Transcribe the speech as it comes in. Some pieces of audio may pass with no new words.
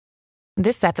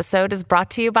This episode is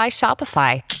brought to you by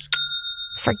Shopify.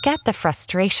 Forget the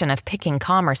frustration of picking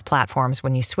commerce platforms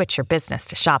when you switch your business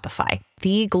to Shopify,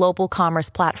 the global commerce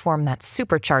platform that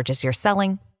supercharges your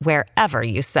selling wherever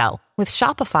you sell. With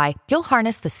Shopify, you'll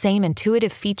harness the same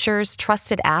intuitive features,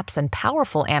 trusted apps, and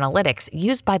powerful analytics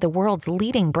used by the world's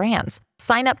leading brands.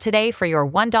 Sign up today for your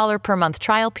 $1 per month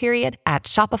trial period at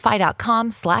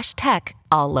shopify.com/tech,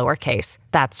 all lowercase.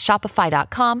 That's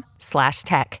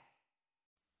shopify.com/tech.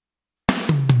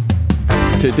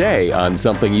 Today on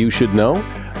Something You Should Know,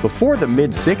 before the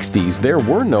mid-60s, there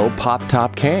were no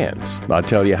pop-top cans. I'll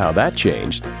tell you how that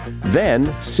changed.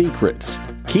 Then, secrets.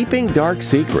 Keeping dark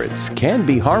secrets can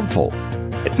be harmful.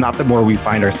 It's not the more we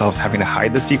find ourselves having to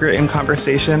hide the secret in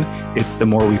conversation, it's the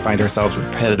more we find ourselves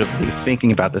repetitively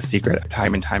thinking about the secret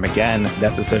time and time again.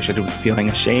 That's associated with feeling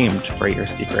ashamed for your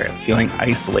secret, feeling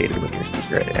isolated with your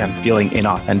secret, and feeling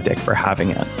inauthentic for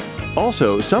having it.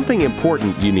 Also, something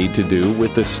important you need to do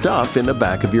with the stuff in the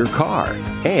back of your car.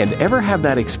 And ever have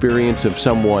that experience of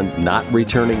someone not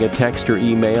returning a text or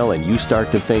email and you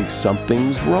start to think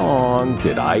something's wrong?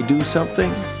 Did I do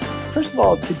something? First of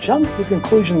all, to jump to the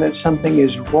conclusion that something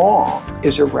is wrong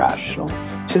is irrational.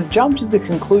 To jump to the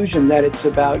conclusion that it's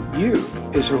about you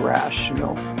is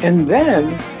irrational. And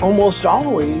then, almost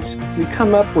always, we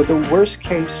come up with a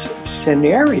worst-case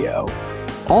scenario.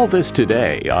 All this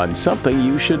today on Something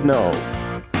You Should Know.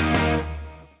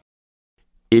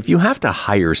 If you have to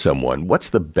hire someone, what's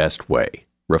the best way?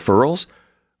 Referrals?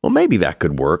 Well, maybe that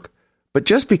could work. But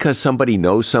just because somebody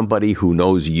knows somebody who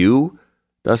knows you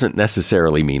doesn't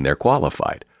necessarily mean they're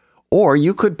qualified. Or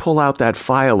you could pull out that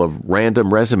file of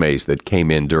random resumes that came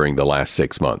in during the last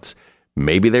 6 months.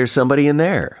 Maybe there's somebody in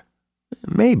there.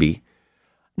 Maybe.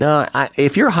 Now,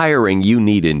 if you're hiring, you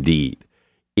need Indeed.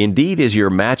 Indeed is your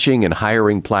matching and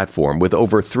hiring platform with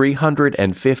over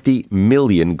 350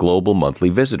 million global monthly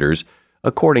visitors,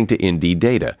 according to Indeed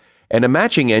data, and a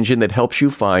matching engine that helps you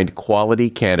find quality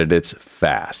candidates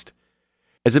fast.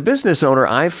 As a business owner,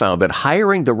 I've found that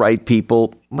hiring the right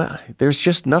people, well, there's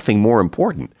just nothing more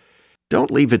important.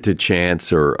 Don't leave it to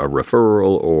chance or a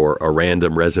referral or a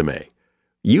random resume.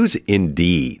 Use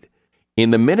Indeed.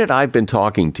 In the minute I've been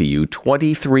talking to you,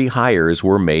 23 hires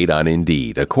were made on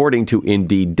Indeed, according to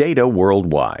Indeed data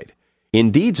worldwide.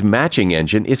 Indeed's matching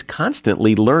engine is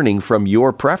constantly learning from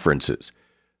your preferences.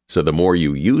 So the more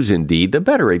you use Indeed, the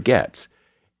better it gets.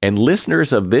 And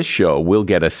listeners of this show will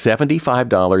get a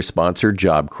 $75 sponsored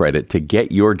job credit to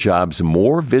get your jobs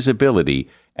more visibility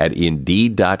at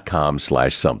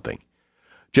Indeed.com/something.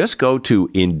 Just go to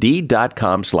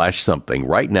Indeed.com/something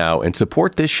right now and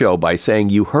support this show by saying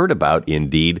you heard about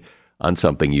Indeed on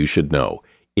Something You Should Know.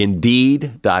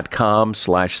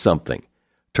 Indeed.com/something.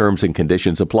 Terms and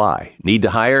conditions apply. Need to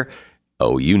hire?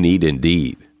 Oh, you need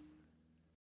Indeed.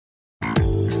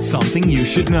 Something you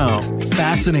should know.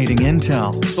 Fascinating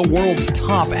intel, the world's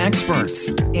top experts,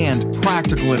 and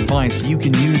practical advice you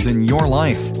can use in your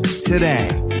life. Today,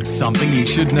 Something You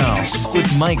Should Know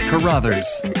with Mike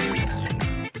Carruthers.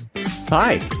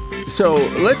 Hi. So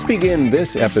let's begin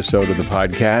this episode of the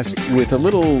podcast with a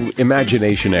little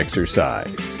imagination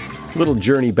exercise, a little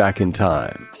journey back in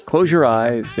time. Close your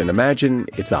eyes and imagine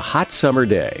it's a hot summer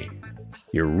day.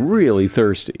 You're really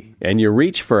thirsty and you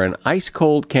reach for an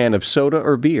ice-cold can of soda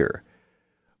or beer.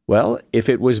 Well, if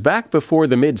it was back before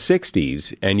the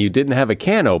mid-60s and you didn't have a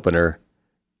can opener,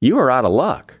 you are out of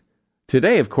luck.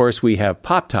 Today, of course, we have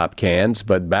pop-top cans,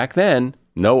 but back then,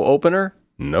 no opener,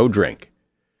 no drink.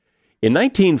 In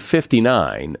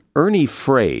 1959, Ernie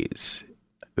Fraze,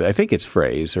 I think it's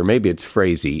Fraze, or maybe it's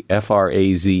Frazee,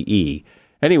 F-R-A-Z-E.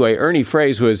 Anyway, Ernie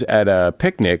Fraze was at a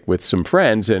picnic with some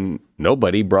friends and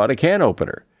nobody brought a can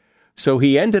opener. So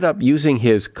he ended up using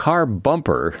his car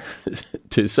bumper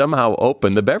to somehow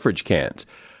open the beverage cans.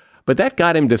 But that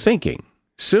got him to thinking.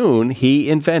 Soon, he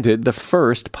invented the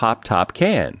first pop-top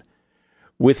can.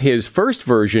 With his first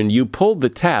version, you pulled the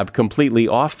tab completely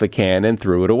off the can and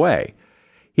threw it away.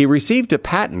 He received a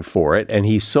patent for it, and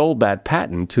he sold that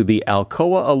patent to the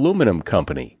Alcoa Aluminum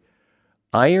Company.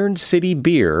 Iron City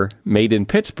Beer, made in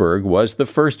Pittsburgh, was the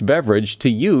first beverage to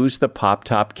use the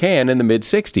pop-top can in the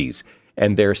mid-60s,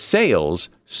 and their sales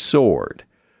soared.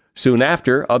 Soon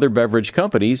after, other beverage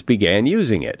companies began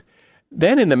using it.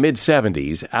 Then in the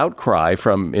mid-70s, outcry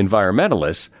from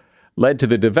environmentalists led to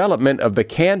the development of the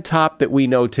can top that we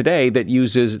know today that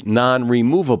uses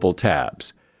non-removable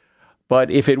tabs. But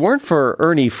if it weren't for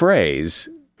Ernie Fraze,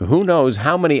 who knows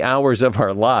how many hours of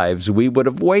our lives we would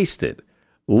have wasted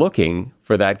looking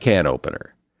for that can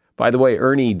opener. By the way,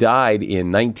 Ernie died in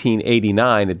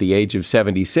 1989 at the age of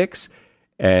 76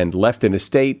 and left an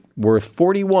estate worth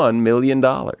 $41 million.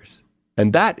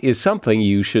 And that is something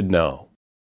you should know.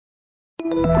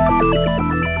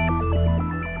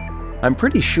 I'm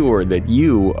pretty sure that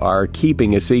you are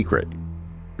keeping a secret,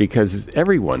 because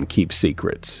everyone keeps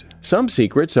secrets. Some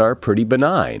secrets are pretty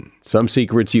benign. Some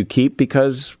secrets you keep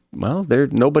because, well, they're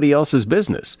nobody else's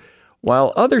business,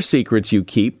 while other secrets you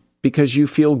keep because you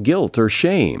feel guilt or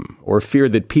shame or fear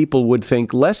that people would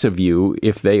think less of you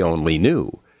if they only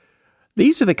knew.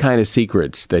 These are the kind of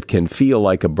secrets that can feel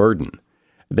like a burden.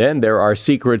 Then there are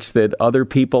secrets that other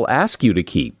people ask you to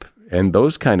keep, and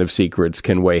those kind of secrets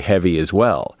can weigh heavy as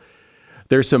well.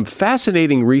 There's some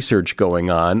fascinating research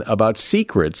going on about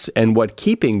secrets and what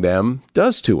keeping them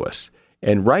does to us.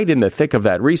 And right in the thick of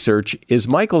that research is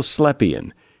Michael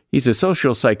Slepian. He's a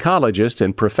social psychologist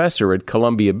and professor at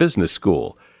Columbia Business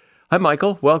School. Hi,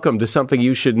 Michael. Welcome to Something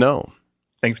You Should Know.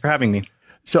 Thanks for having me.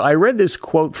 So I read this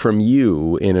quote from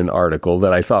you in an article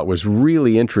that I thought was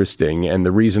really interesting, and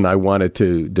the reason I wanted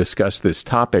to discuss this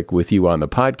topic with you on the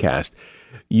podcast.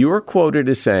 You're quoted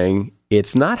as saying,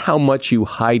 "It's not how much you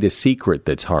hide a secret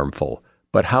that's harmful,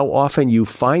 but how often you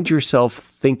find yourself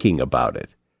thinking about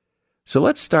it." So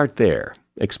let's start there.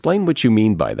 Explain what you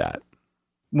mean by that.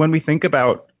 When we think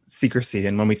about secrecy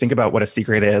and when we think about what a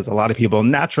secret is, a lot of people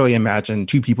naturally imagine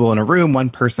two people in a room, one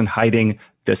person hiding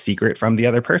the secret from the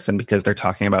other person because they're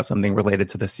talking about something related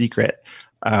to the secret.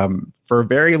 For a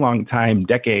very long time,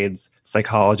 decades,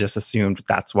 psychologists assumed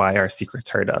that's why our secrets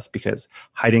hurt us, because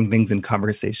hiding things in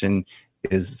conversation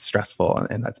is stressful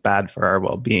and that's bad for our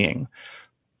well-being.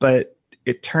 But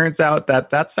it turns out that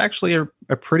that's actually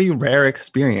a pretty rare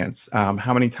experience.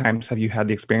 How many times have you had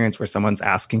the experience where someone's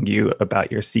asking you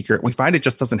about your secret? We find it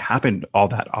just doesn't happen all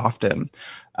that often.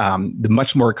 The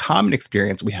much more common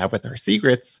experience we have with our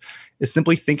secrets is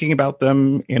simply thinking about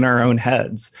them in our own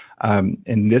heads.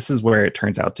 And this is where it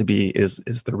turns out to be is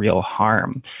the real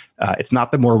harm. It's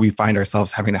not the more we find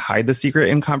ourselves having to hide the secret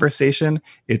in conversation,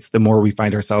 it's the more we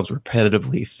find ourselves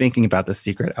repetitively thinking about the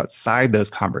secret outside those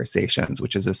conversations,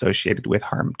 which is associated with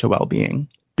harm to well-being.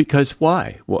 Because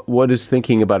why? What is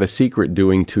thinking about a secret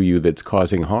doing to you that's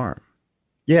causing harm?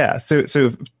 Yeah, so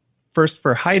first,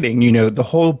 for hiding, the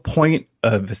whole point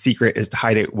of a secret is to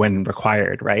hide it when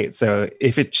required, right? So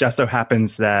if it just so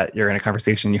happens that you're in a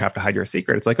conversation, you have to hide your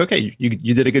secret, it's like, okay,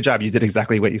 you did a good job. You did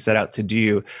exactly what you set out to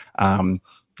do.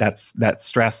 That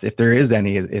stress, if there is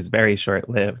any, is very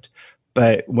short-lived.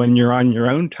 But when you're on your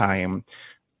own time,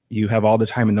 you have all the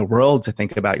time in the world to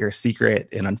think about your secret.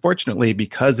 And unfortunately,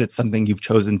 because it's something you've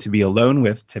chosen to be alone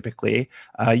with, typically,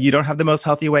 you don't have the most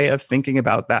healthy way of thinking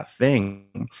about that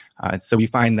thing. So we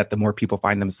find that the more people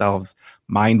find themselves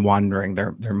mind wandering,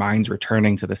 their minds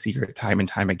returning to the secret time and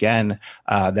time again,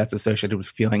 that's associated with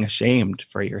feeling ashamed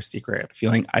for your secret,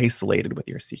 feeling isolated with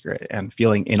your secret, and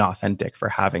feeling inauthentic for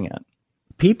having it.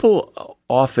 People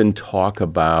often talk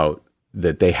about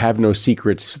that they have no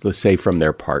secrets, let's say, from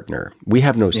their partner. We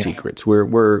have no secrets.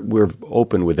 We're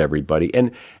open with everybody.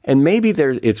 And maybe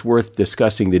it's worth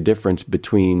discussing the difference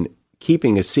between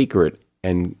keeping a secret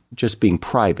and just being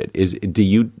private. Do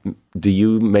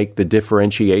you make the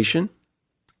differentiation?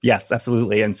 Yes,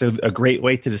 absolutely. And so a great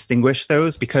way to distinguish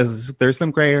those, because there's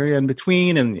some gray area in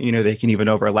between and they can even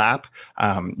overlap.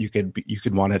 You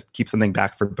could want to keep something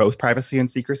back for both privacy and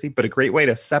secrecy, but a great way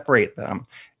to separate them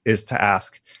is to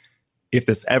ask, if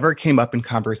this ever came up in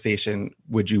conversation,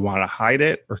 would you want to hide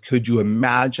it? Or could you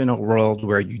imagine a world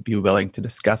where you'd be willing to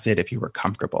discuss it if you were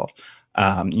comfortable?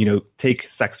 Take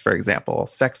sex, for example.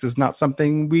 Sex is not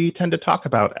something we tend to talk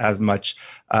about as much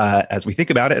as we think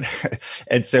about it.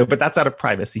 But that's out of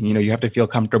privacy. You have to feel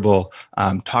comfortable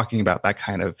talking about that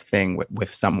kind of thing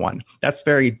with someone. That's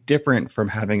very different from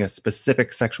having a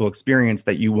specific sexual experience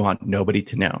that you want nobody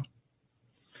to know.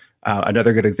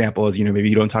 Another good example is, maybe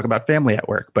you don't talk about family at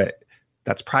work, but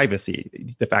that's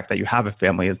privacy. The fact that you have a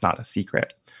family is not a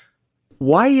secret.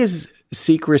 Why is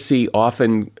secrecy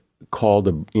often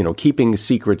called keeping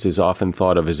secrets is often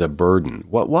thought of as a burden?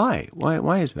 Why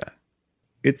is that?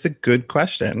 It's a good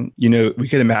question. We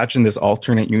could imagine this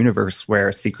alternate universe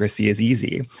where secrecy is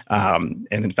easy. And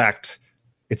in fact,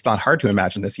 it's not hard to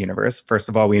imagine this universe. First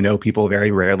of all, we know people very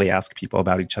rarely ask people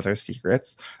about each other's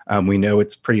secrets. We know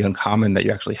it's pretty uncommon that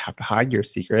you actually have to hide your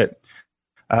secret.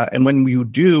 And when you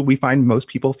do, we find most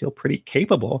people feel pretty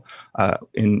capable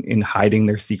in hiding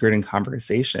their secret in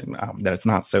conversation, that it's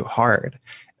not so hard.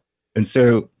 And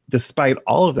so despite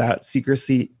all of that,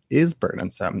 secrecy is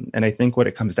burdensome. And I think what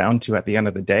it comes down to at the end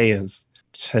of the day is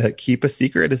to keep a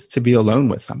secret is to be alone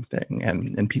with something.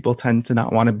 And people tend to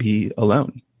not want to be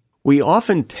alone. We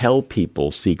often tell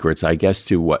people secrets, I guess,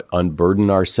 to unburden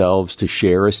ourselves, to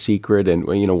share a secret. And,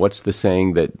 what's the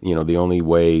saying that, the only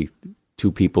way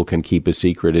two people can keep a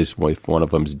secret is if one of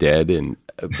them's dead. And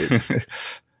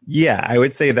yeah, I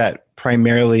would say that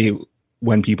primarily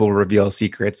when people reveal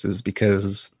secrets is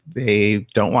because they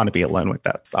don't want to be alone with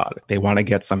that thought. They want to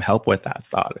get some help with that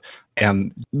thought.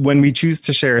 And when we choose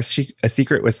to share a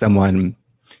secret with someone,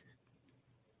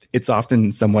 it's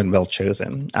often someone well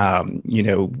chosen.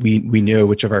 We know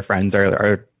which of our friends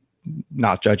are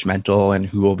not judgmental and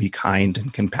who will be kind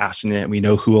and compassionate. We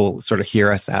know who will sort of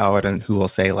hear us out and who will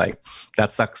say like,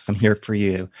 that sucks, I'm here for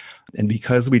you. And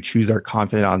because we choose our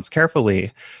confidants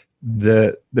carefully,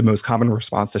 the most common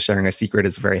response to sharing a secret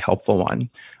is a very helpful one.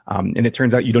 And it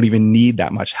turns out you don't even need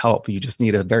that much help. You just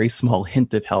need a very small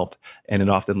hint of help. And it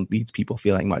often leaves people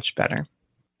feeling much better.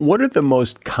 What are the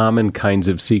most common kinds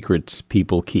of secrets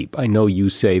people keep? I know you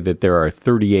say that there are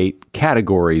 38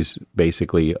 categories,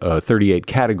 basically 38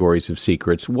 categories of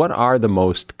secrets. What are the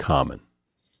most common?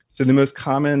 So the most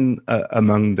common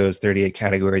among those 38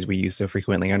 categories we use so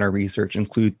frequently in our research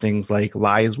include things like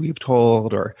lies we've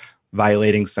told or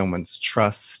violating someone's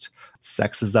trust.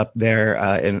 Sex is up there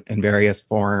in various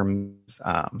forms.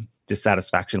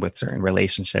 Dissatisfaction with certain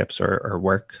relationships or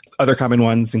work. Other common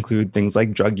ones include things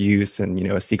like drug use and,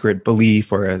 a secret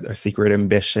belief or a secret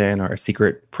ambition or a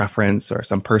secret preference or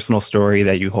some personal story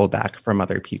that you hold back from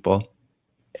other people.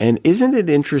 And isn't it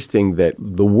interesting that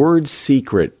the word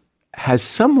secret has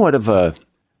somewhat of a,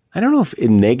 I don't know if a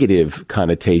negative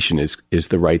connotation is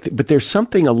the right thing, but there's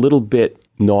something a little bit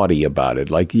naughty about it.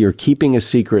 Like you're keeping a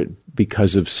secret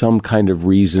because of some kind of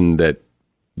reason that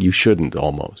you shouldn't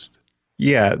almost.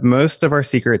 Yeah, most of our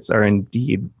secrets are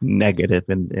indeed negative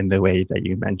in the way that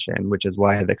you mentioned, which is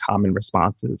why the common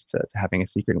responses to having a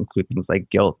secret include things like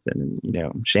guilt and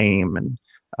shame and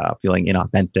feeling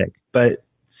inauthentic. But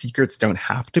secrets don't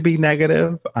have to be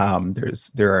negative.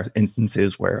 There are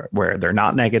instances where they're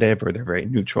not negative or they're very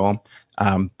neutral.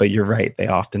 But you're right, they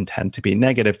often tend to be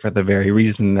negative for the very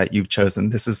reason that you've chosen.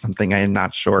 This is something I am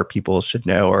not sure people should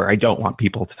know, or I don't want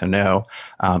people to know,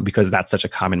 because that's such a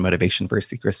common motivation for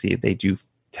secrecy. They do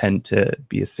tend to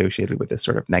be associated with this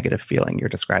sort of negative feeling you're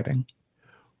describing.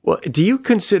 Well, do you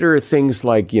consider things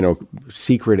like,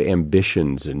 secret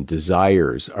ambitions and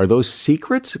desires, are those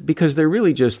secrets? Because they're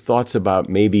really just thoughts about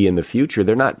maybe in the future.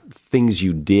 They're not things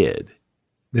you did.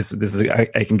 This is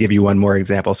I can give you one more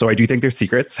example. So I do think they're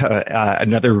secrets.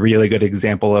 Another really good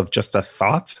example of just a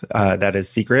thought that is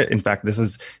secret. In fact, this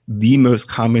is the most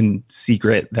common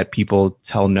secret that people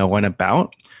tell no one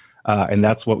about. And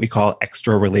that's what we call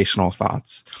extra relational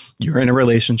thoughts. You're in a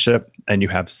relationship and you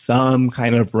have some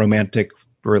kind of romantic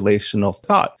relational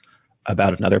thought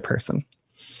about another person.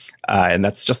 And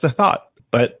that's just a thought.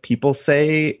 But people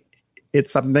say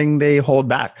it's something they hold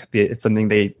back. It's something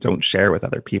they don't share with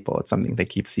other people. It's something they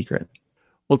keep secret.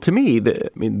 Well, to me,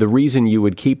 the reason you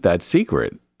would keep that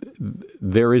secret,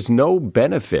 there is no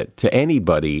benefit to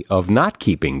anybody of not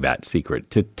keeping that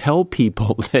secret. To tell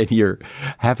people that you're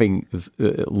having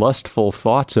lustful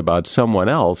thoughts about someone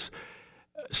else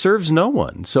serves no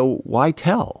one. So why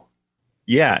tell?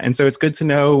 Yeah. And so it's good to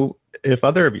know if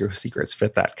other of your secrets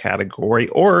fit that category,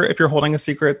 or if you're holding a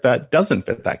secret that doesn't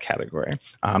fit that category.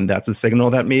 That's a signal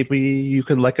that maybe you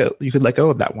could let go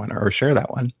of that one or share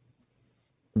that one.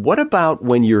 What about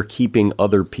when you're keeping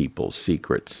other people's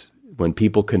secrets? When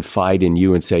people confide in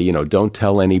you and say, don't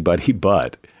tell anybody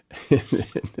but.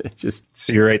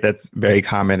 So you're right, that's very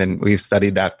common, and we've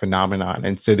studied that phenomenon.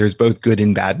 And so there's both good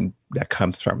and bad that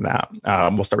comes from that.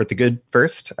 We'll start with the good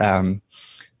first.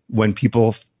 When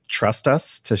people trust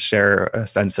us to share a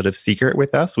sensitive secret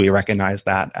with us, we recognize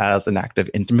that as an act of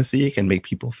intimacy. It can make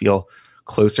people feel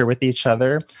closer with each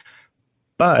other.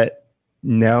 But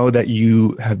now that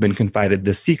you have been confided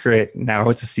this secret, now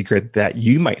it's a secret that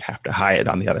you might have to hide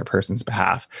on the other person's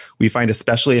behalf. We find,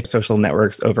 especially if social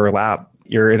networks overlap,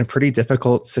 you're in a pretty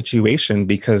difficult situation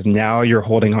because now you're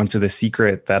holding on to the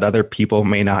secret that other people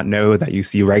may not know, that you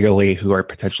see regularly, who are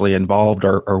potentially involved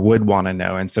or would want to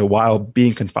know. And so while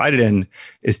being confided in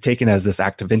is taken as this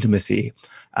act of intimacy,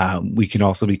 we can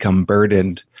also become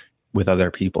burdened with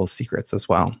other people's secrets as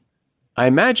well. I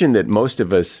imagine that most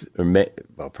of us,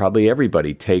 probably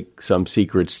everybody, take some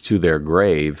secrets to their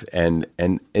grave. And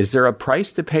is there a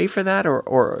price to pay for that?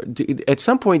 Or at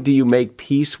some point, do you make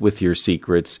peace with your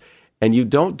secrets and you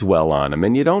don't dwell on them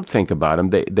and you don't think about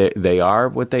them? They are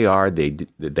what they are.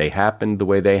 They happened the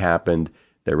way they happened.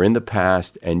 They're in the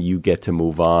past, and you get to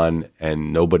move on,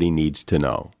 and nobody needs to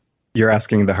know. You're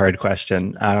asking the hard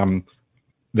question.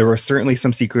 There were certainly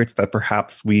some secrets that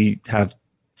perhaps we have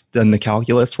done the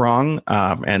calculus wrong,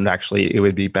 and actually it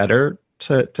would be better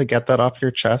to get that off your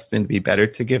chest and be better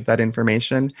to give that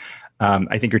information.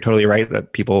 I think you're totally right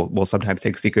that people will sometimes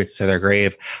take secrets to their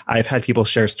grave. I've had people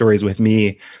share stories with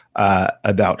me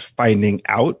about finding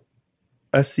out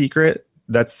a secret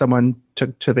that someone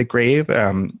took to the grave.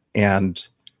 And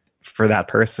for that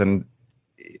person,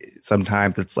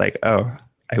 sometimes it's like, oh,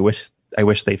 I wish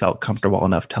they felt comfortable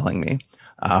enough telling me.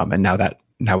 And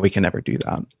now we can never do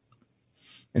that.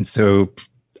 And so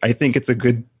I think it's a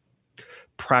good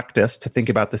practice to think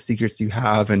about the secrets you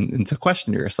have and to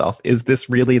question yourself. Is this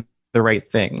really the right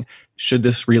thing? Should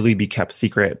this really be kept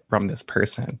secret from this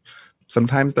person?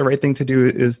 Sometimes the right thing to do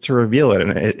is to reveal it.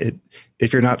 And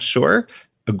if you're not sure,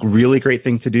 a really great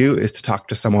thing to do is to talk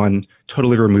to someone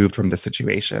totally removed from the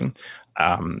situation.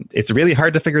 It's really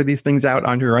hard to figure these things out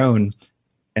on your own,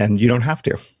 and you don't have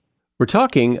to. We're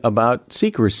talking about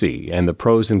secrecy and the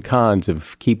pros and cons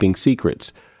of keeping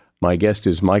secrets. My guest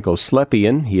is Michael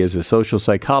Slepian. He is a social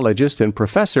psychologist and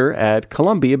professor at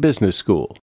Columbia Business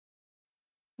School.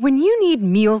 When you need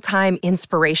mealtime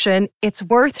inspiration, it's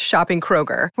worth shopping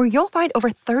Kroger, where you'll find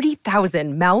over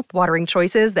 30,000 mouth-watering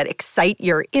choices that excite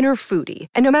your inner foodie.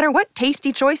 And no matter what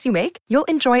tasty choice you make, you'll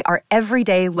enjoy our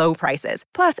everyday low prices,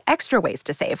 plus extra ways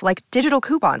to save, like digital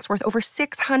coupons worth over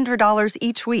 $600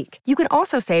 each week. You can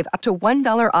also save up to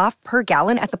 $1 off per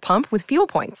gallon at the pump with fuel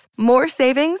points. More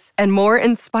savings and more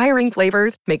inspiring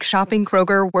flavors make shopping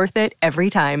Kroger worth it every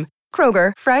time.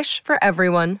 Kroger, fresh for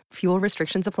everyone. Fuel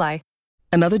restrictions apply.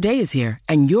 Another day is here,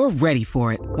 and you're ready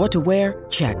for it. What to wear?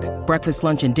 Check. Breakfast,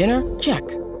 lunch, and dinner? Check.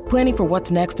 Planning for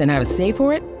what's next and how to save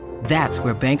for it? That's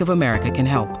where Bank of America can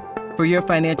help. For your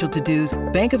financial to-dos,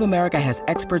 Bank of America has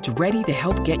experts ready to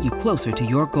help get you closer to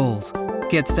your goals.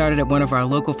 Get started at one of our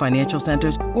local financial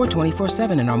centers or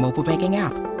 24/7 in our mobile banking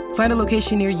app. Find a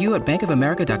location near you at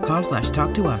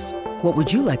bankofamerica.com/talktous. What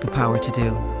would you like the power to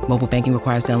do? Mobile banking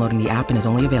requires downloading the app and is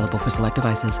only available for select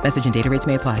devices. Message and data rates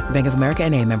may apply. Bank of America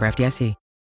N.A., member FDIC.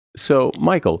 So,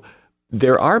 Michael,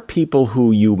 there are people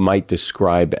who you might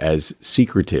describe as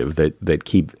secretive, that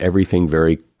keep everything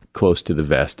very close to the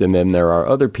vest. And then there are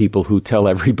other people who tell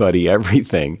everybody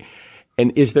everything.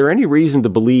 And is there any reason to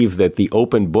believe that the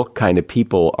open book kind of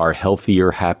people are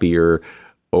healthier, happier,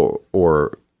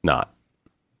 or not?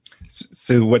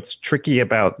 So what's tricky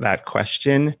about that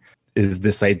question is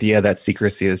this idea that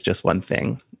secrecy is just one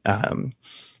thing.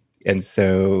 And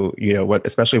so,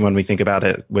 especially when we think about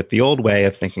it with the old way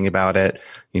of thinking about it,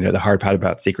 the hard part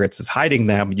about secrets is hiding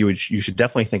them. You should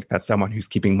definitely think that someone who's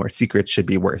keeping more secrets should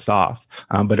be worse off.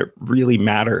 But it really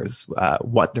matters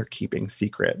what they're keeping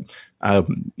secret.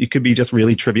 It could be just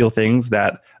really trivial things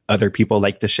that other people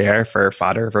like to share for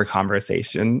fodder for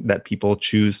conversation that people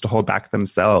choose to hold back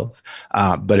themselves.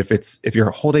 But if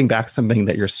you're holding back something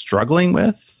that you're struggling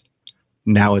with,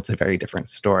 now it's a very different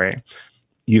story.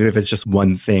 Even if it's just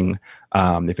one thing,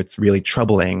 if it's really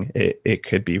troubling, it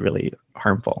could be really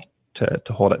harmful to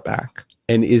hold it back.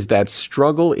 And is that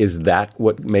struggle, is that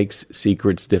what makes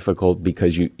secrets difficult?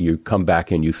 Because you come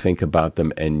back and you think about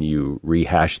them and you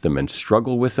rehash them and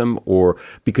struggle with them? Or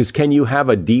because can you have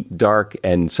a deep, dark,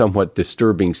 and somewhat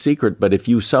disturbing secret, but if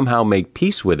you somehow make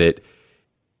peace with it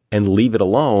and leave it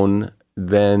alone,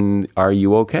 then are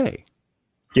you okay?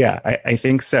 Yeah, I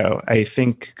think so. I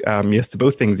think, yes, to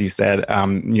both things you said,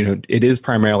 it is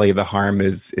primarily the harm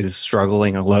is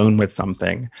struggling alone with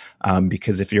something,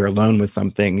 because if you're alone with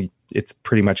something, it's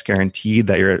pretty much guaranteed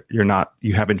that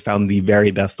you haven't found the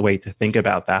very best way to think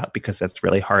about that, because that's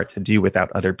really hard to do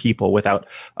without other people, without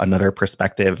another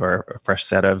perspective or a fresh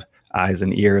set of eyes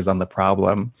and ears on the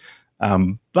problem.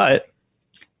 But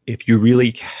if you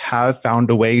really have found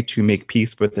a way to make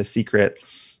peace with a secret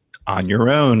on your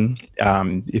own,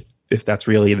 if that's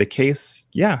really the case,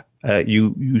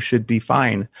 you should be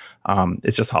fine.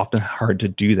 It's just often hard to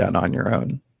do that on your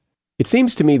own. It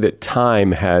seems to me that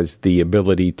time has the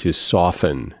ability to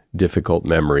soften difficult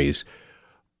memories.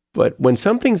 But when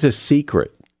something's a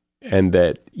secret and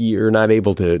that you're not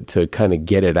able to kind of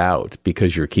get it out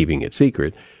because you're keeping it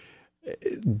secret,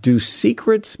 do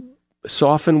secrets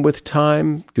soften with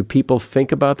time? Do people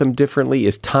think about them differently?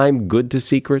 Is time good to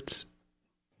secrets?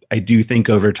 I do think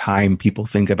over time, people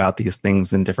think about these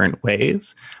things in different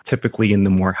ways, typically in the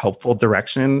more helpful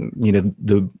direction.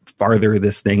 The farther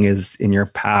this thing is in your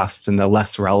past and the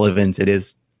less relevant it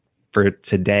is for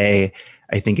today,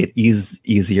 I think it is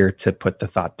easier to put the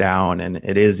thought down, and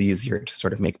it is easier to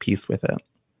sort of make peace with it.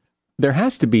 There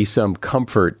has to be some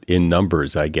comfort in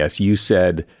numbers, I guess. You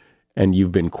said, and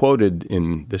you've been quoted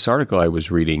in this article I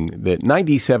was reading, that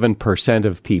 97%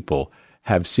 of people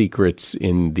have secrets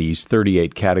in these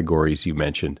 38 categories you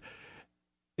mentioned.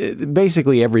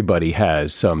 Basically, everybody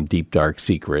has some deep, dark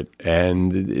secret,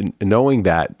 and knowing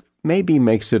that maybe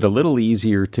makes it a little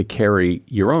easier to carry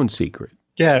your own secret.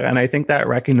 Yeah, and I think that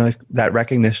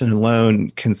recognition alone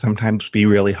can sometimes be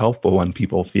really helpful when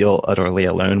people feel utterly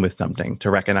alone with something, to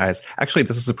recognize, actually,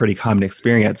 this is a pretty common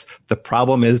experience. The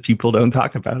problem is people don't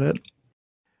talk about it.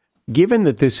 Given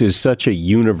that this is such a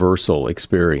universal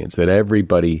experience, that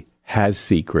everybody has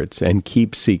secrets and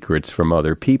keeps secrets from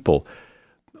other people,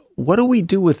 what do we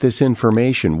do with this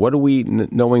information? What do we,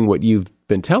 knowing what you've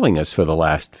been telling us for the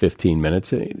last 15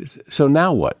 minutes, so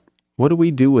now what? What do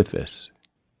we do with this?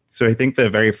 So I think the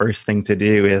very first thing to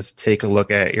do is take a look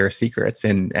at your secrets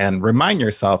and remind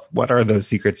yourself, what are those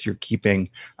secrets you're keeping?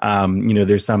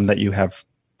 There's some that you have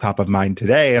top of mind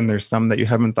today, and there's some that you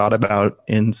haven't thought about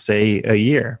in, say, a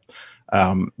year.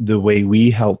 The way we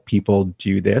help people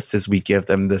do this is we give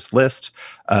them this list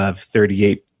of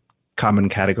 38 common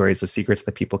categories of secrets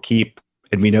that people keep.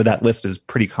 And we know that list is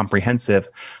pretty comprehensive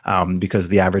because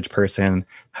the average person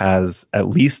has at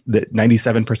least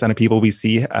 97% of people we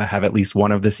see have at least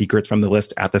one of the secrets from the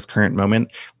list at this current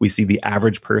moment. We see the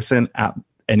average person at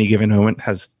any given moment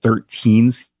has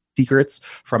 13 secrets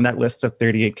from that list of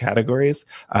 38 categories.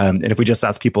 And if we just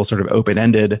ask people sort of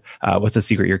open-ended, what's the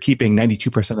secret you're keeping?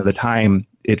 92% of the time,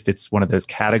 it fits one of those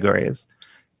categories.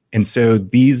 And so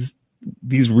these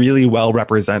really well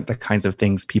represent the kinds of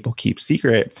things people keep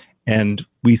secret. And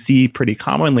we see pretty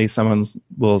commonly someone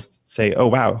will say, oh,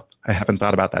 wow, I haven't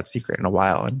thought about that secret in a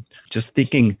while. And just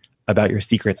thinking about your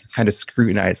secrets, kind of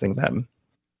scrutinizing them.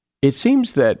 It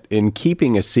seems that in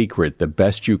keeping a secret, the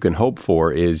best you can hope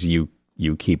for is you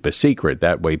keep a secret.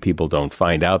 That way people don't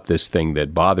find out this thing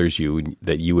that bothers you,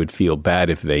 that you would feel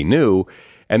bad if they knew.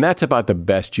 And that's about the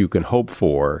best you can hope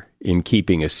for in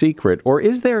keeping a secret. Or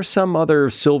is there some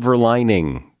other silver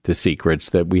lining to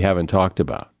secrets that we haven't talked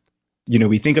about?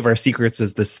 We think of our secrets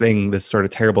as this sort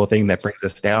of terrible thing that brings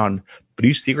us down, but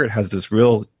each secret has this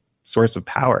real source of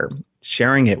power.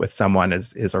 Sharing it with someone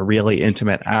is a really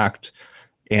intimate act,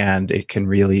 and it can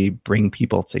really bring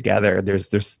people together. There's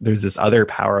this other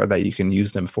power that you can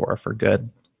use them for good.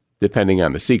 Depending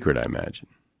on the secret, I imagine.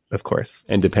 Of course.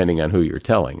 And depending on who you're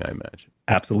telling, I imagine.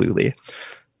 Absolutely.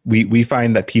 We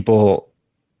find that people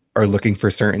are looking for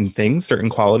certain things, certain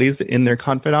qualities in their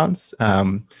confidants.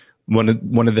 One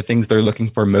of the things they're looking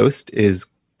for most is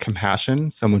compassion,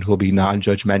 someone who will be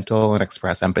non-judgmental and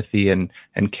express empathy and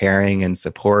caring and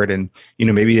support. And,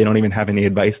 maybe they don't even have any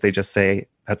advice. They just say,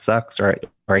 that sucks, or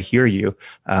I hear you.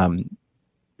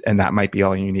 And that might be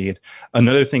all you need.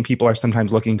 Another thing people are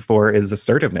sometimes looking for is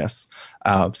assertiveness,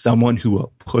 someone who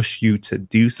will push you to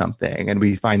do something. And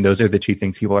we find those are the two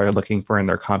things people are looking for in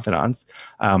their confidants.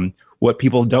 What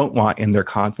people don't want in their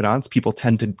confidants, people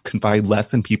tend to confide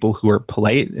less in people who are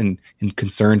polite and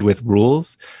concerned with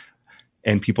rules.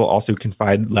 And people also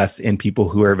confide less in people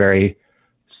who are very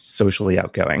socially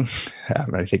outgoing.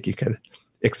 I think you could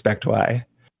expect why.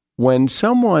 When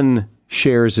someone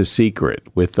shares a secret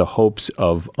with the hopes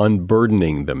of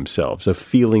unburdening themselves, of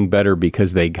feeling better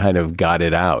because they kind of got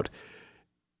it out,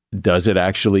 does it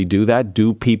actually do that?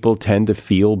 Do people tend to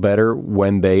feel better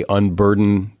when they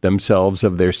unburden themselves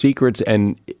of their secrets?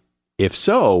 And if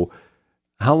so,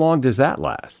 how long does that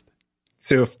last?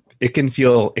 So it can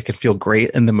feel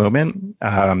great in the moment,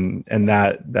 and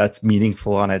that's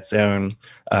meaningful on its own.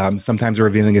 Sometimes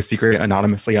revealing a secret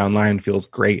anonymously online feels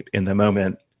great in the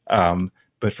moment,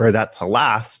 but for that to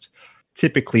last,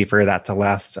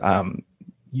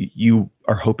 you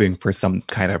are hoping for some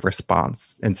kind of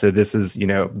response. And so this is,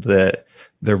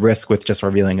 the risk with just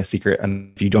revealing a secret.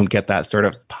 And if you don't get that sort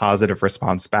of positive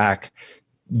response back,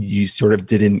 you sort of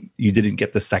didn't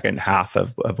get the second half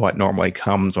of what normally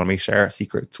comes when we share our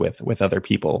secrets with other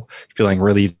people, feeling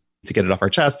relieved to get it off our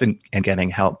chest and getting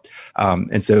help.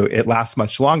 And so it lasts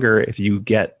much longer if you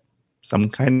get some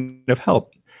kind of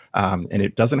help. And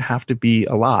it doesn't have to be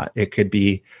a lot. It could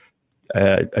be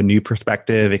a new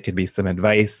perspective. It could be some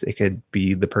advice. It could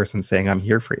be the person saying, I'm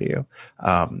here for you.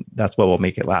 That's what will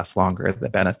make it last longer. The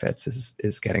benefits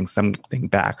is getting something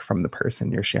back from the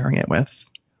person you're sharing it with.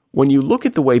 When you look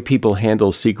at the way people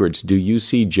handle secrets, do you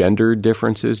see gender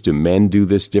differences? Do men do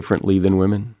this differently than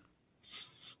women?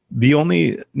 The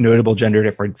only notable gender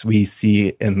difference we see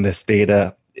in this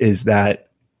data is that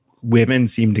women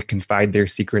seem to confide their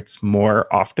secrets more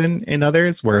often in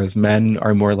others, whereas men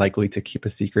are more likely to keep a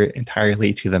secret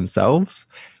entirely to themselves.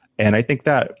 And I think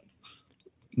that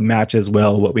matches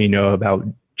well what we know about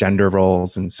gender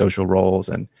roles and social roles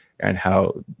and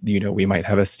how, we might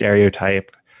have a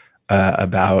stereotype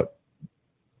about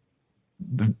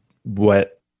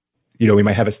what, we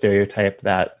might have a stereotype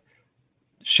that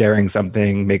sharing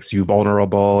something makes you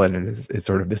vulnerable and is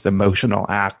sort of this emotional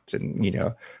act. And,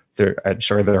 I'm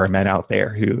sure there are men out there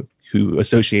who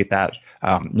associate that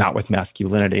not with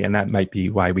masculinity, and that might be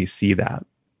why we see that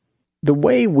The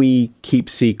way we keep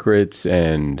secrets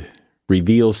and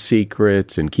reveal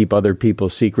secrets and keep other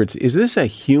people's secrets, is this a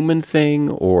human thing,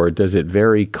 or does it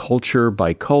vary culture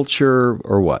by culture,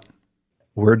 or what?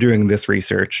 We're doing this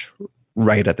research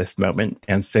right at this moment.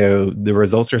 And so the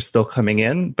results are still coming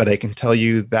in, but I can tell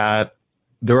you that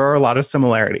there are a lot of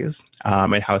similarities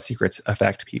in how secrets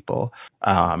affect people.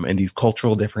 And these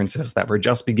cultural differences that we're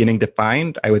just beginning to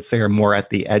find, I would say, are more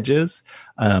at the edges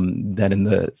than in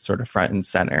the sort of front and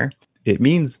center. It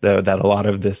means, though, that a lot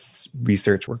of this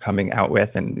research we're coming out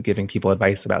with and giving people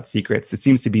advice about secrets, it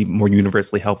seems to be more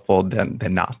universally helpful than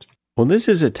not. Well, this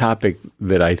is a topic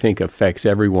that I think affects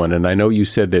everyone. And I know you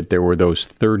said that there were those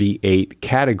 38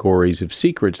 categories of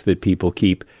secrets that people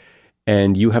keep.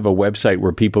 And you have a website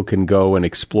where people can go and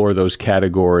explore those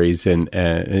categories. And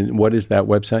what is that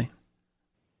website?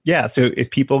 Yeah, so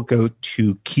if people go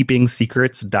to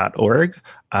keepingsecrets.org,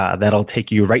 that'll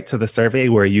take you right to the survey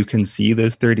where you can see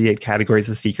those 38 categories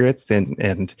of secrets.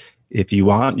 And if you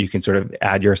want, you can sort of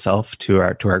add yourself to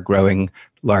our growing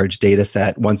large data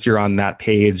set. Once you're on that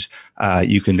page,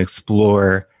 you can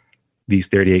explore these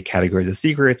 38 categories of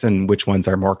secrets and which ones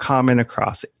are more common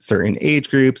across certain age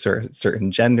groups or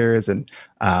certain genders. And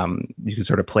you can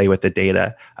sort of play with the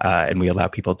data, and we allow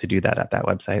people to do that at that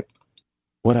website.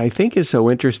 What I think is so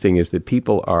interesting is that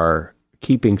people are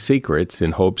keeping secrets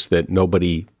in hopes that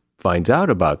nobody finds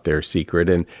out about their secret.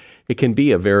 And it can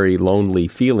be a very lonely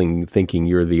feeling thinking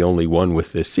you're the only one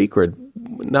with this secret,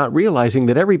 not realizing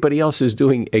that everybody else is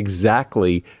doing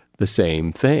exactly the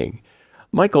same thing.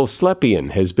 Michael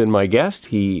Slepian has been my guest.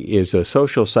 He is a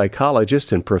social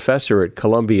psychologist and professor at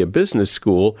Columbia Business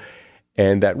School.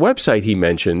 And that website he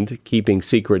mentioned,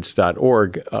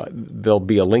 keepingsecrets.org, there'll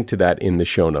be a link to that in the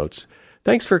show notes.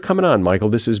 Thanks for coming on, Michael.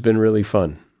 This has been really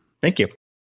fun. Thank you.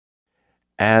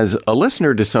 As a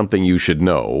listener to Something You Should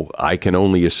Know, I can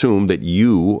only assume that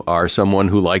you are someone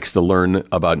who likes to learn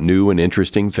about new and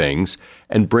interesting things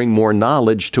and bring more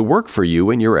knowledge to work for you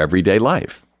in your everyday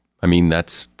life. I mean,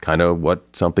 that's kind of what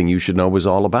Something You Should Know is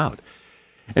all about.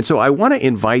 And so I want to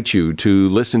invite you to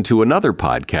listen to another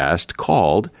podcast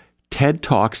called TED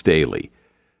Talks Daily.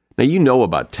 Now, you know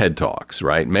about TED Talks,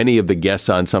 right? Many of the guests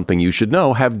on Something You Should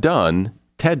Know have done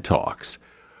TED Talks.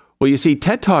 Well, you see,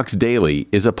 TED Talks Daily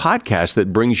is a podcast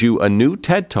that brings you a new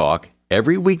TED Talk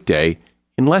every weekday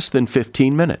in less than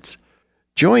 15 minutes.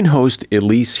 Join host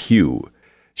Elise Hugh.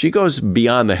 She goes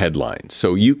beyond the headlines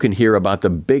so you can hear about the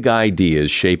big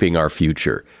ideas shaping our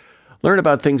future. Learn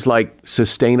about things like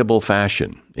sustainable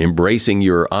fashion, embracing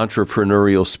your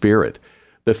entrepreneurial spirit,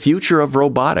 the future of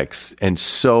robotics, and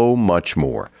so much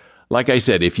more. Like I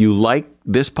said, if you like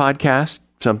this podcast,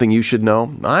 Something You Should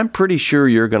Know, I'm pretty sure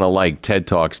you're going to like TED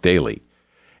Talks Daily.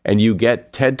 And you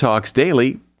get TED Talks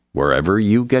Daily wherever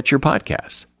you get your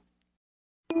podcasts.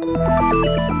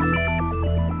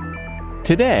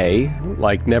 Today,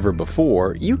 like never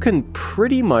before, you can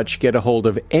pretty much get a hold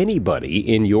of anybody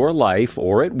in your life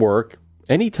or at work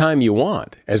anytime you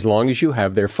want, as long as you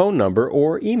have their phone number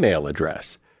or email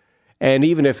address. And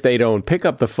even if they don't pick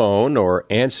up the phone or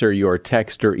answer your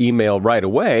text or email right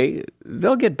away,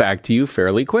 they'll get back to you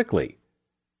fairly quickly.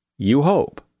 You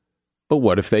hope. But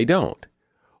what if they don't?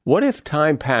 What if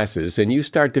time passes and you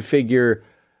start to figure,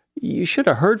 you should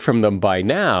have heard from them by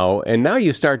now, and now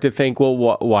you start to think,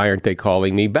 well, why aren't they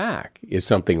calling me back? Is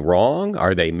something wrong?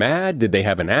 Are they mad? Did they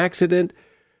have an accident?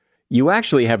 You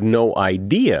actually have no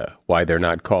idea why they're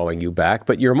not calling you back,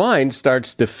 but your mind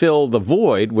starts to fill the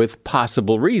void with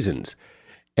possible reasons,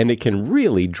 and it can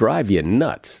really drive you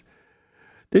nuts.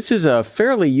 This is a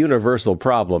fairly universal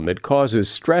problem that causes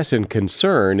stress and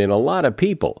concern in a lot of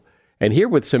people. And here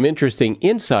with some interesting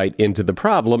insight into the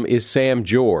problem is Sam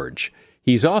George.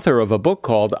 He's author of a book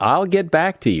called I'll Get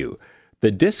Back to You,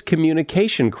 The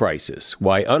Discommunication Crisis,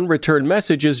 Why Unreturned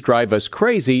Messages Drive Us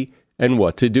Crazy and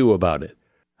What to Do About It.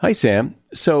 Hi, Sam.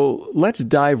 So let's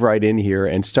dive right in here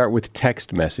and start with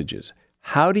text messages.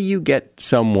 How do you get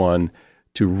someone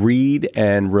to read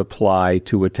and reply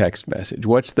to a text message?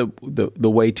 What's the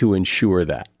way to ensure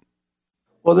that?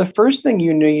 Well, the first thing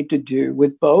you need to do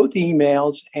with both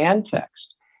emails and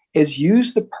text is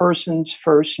use the person's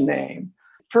first name.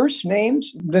 First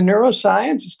names, the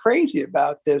neuroscience is crazy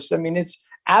about this. I mean, it's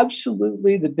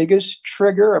absolutely the biggest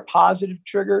trigger, a positive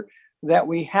trigger that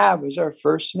we have is our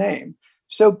first name.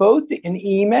 So both in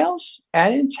emails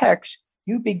and in text,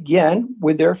 you begin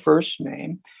with their first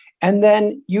name, and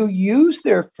then you use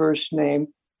their first name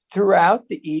throughout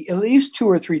at least 2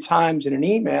 or 3 times in an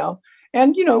email,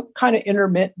 and kind of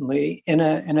intermittently in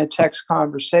a text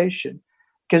conversation,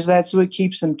 because that's what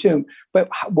keeps them tuned. But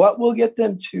what will get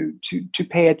them to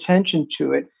pay attention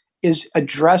to it is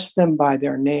address them by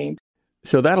their name.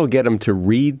 So that'll get them to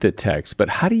read the text, but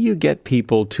how do you get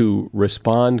people to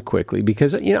respond quickly?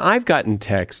 Because, I've gotten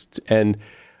texts and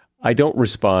I don't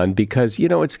respond because,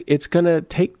 it's going to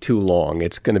take too long.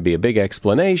 It's going to be a big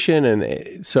explanation.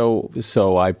 And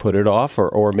so I put it off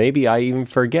or maybe I even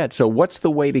forget. So what's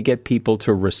the way to get people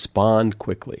to respond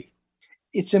quickly?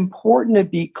 It's important to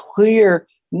be clear,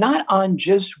 not on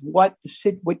just what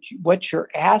you're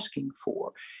asking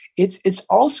for. It's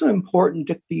also important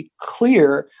to be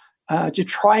clear to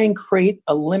try and create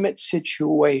a limit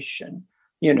situation,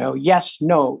 yes,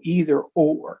 no, either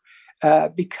or.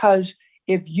 Because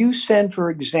if you send, for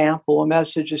example, a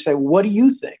message to say, what do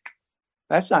you think?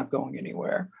 That's not going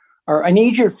anywhere. Or I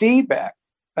need your feedback.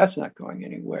 That's not going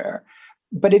anywhere.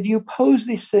 But if you pose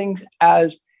these things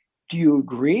as, do you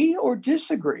agree or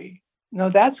disagree?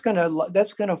 That's going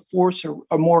to force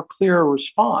a more clear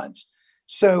response.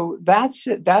 So that's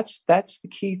it. That's the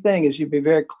key thing, is you be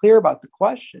very clear about the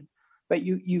question, but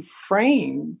you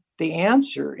frame the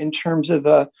answer in terms of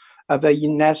a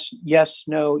yes,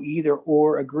 no, either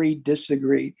or, agree,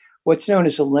 disagree. What's known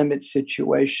as a limit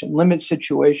situation. Limit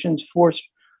situations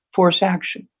force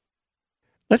action.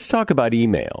 Let's talk about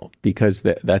email, because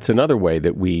that's another way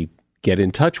that we get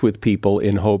in touch with people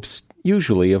in hopes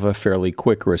usually of a fairly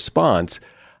quick response.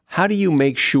 How do you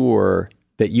make sure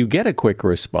that you get a quick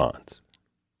response?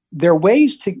 There are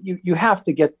ways you have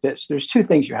to get this. There's two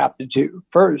things you have to do.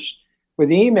 First, with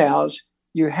emails,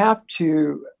 you have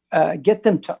to get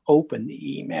them to open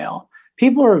the email.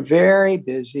 People are very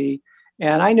busy.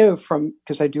 And I know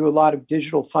because I do a lot of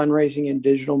digital fundraising and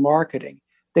digital marketing,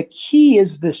 the key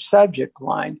is the subject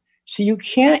line. So you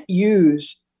can't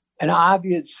use an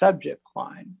obvious subject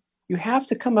line. You have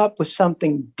to come up with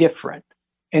something different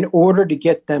in order to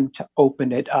get them to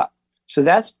open it up. So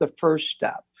that's the first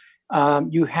step.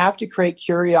 You have to create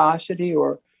curiosity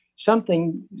or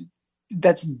something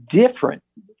that's different.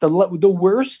 The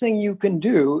worst thing you can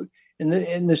do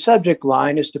in the subject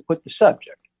line is to put the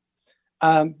subject.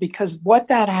 Because what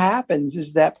that happens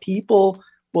is that people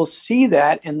will see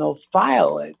that and they'll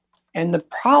file it. And the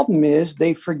problem is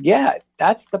they forget.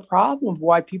 That's the problem of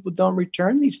why people don't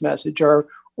return these messages or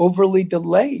overly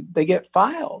delayed. They get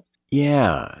filed.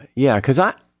 Yeah, because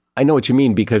I know what you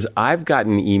mean, because I've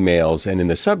gotten emails and in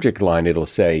the subject line, it'll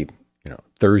say,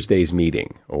 Thursday's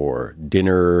meeting or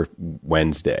dinner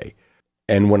Wednesday.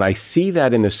 And when I see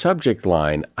that in the subject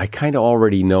line, I kind of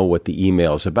already know what the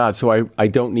email is about. So I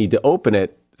don't need to open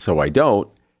it, so I don't.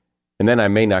 And then I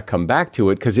may not come back to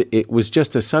it because it was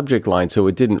just a subject line, so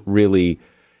it didn't really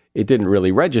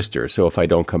register. So if I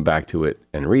don't come back to it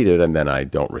and read it, and then I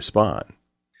don't respond.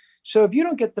 So if you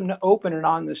don't get them to open it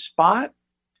on the spot,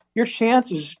 your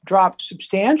chances drop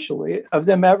substantially of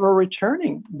them ever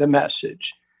returning the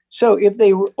message. So if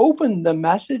they open the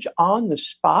message on the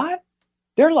spot,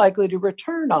 they're likely to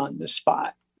return on the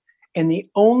spot. And the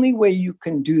only way you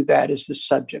can do that is the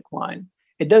subject line.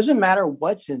 It doesn't matter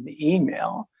what's in the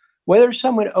email. Whether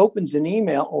someone opens an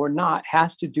email or not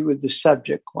has to do with the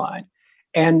subject line.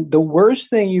 And the worst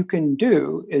thing you can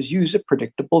do is use a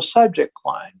predictable subject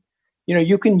line.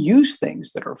 You can use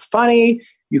things that are funny.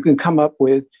 You can come up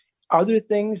with other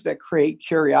things that create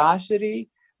curiosity.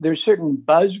 There's certain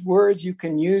buzzwords you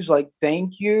can use, like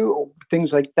thank you, or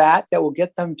things like that will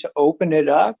get them to open it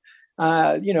up.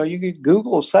 You could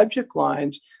Google subject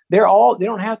lines. They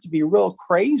don't have to be real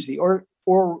crazy.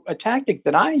 Or a tactic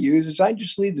that I use is I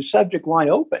just leave the subject line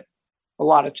open a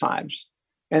lot of times.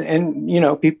 And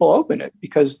people open it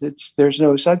because there's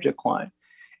no subject line.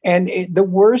 And the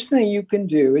worst thing you can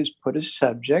do is put a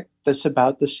subject that's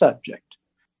about the subject.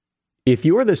 If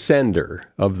you're the sender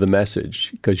of the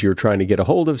message because you're trying to get a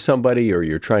hold of somebody or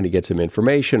you're trying to get some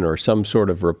information or some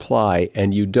sort of reply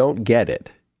and you don't get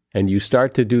it, and you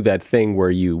start to do that thing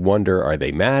where you wonder, are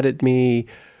they mad at me?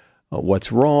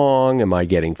 What's wrong? Am I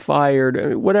getting fired? I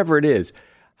mean, whatever it is,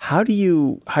 how do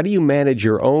you manage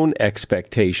your own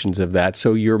expectations of that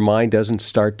so your mind doesn't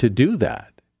start to do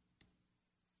that?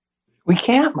 We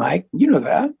can't, Mike. You know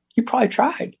that. You probably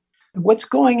tried. What's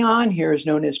going on here is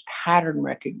known as pattern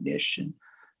recognition.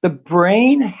 The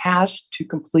brain has to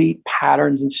complete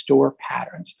patterns and store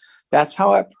patterns. That's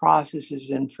how it processes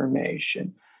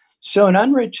information. So an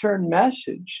unreturned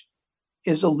message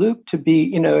is a loop to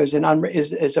be,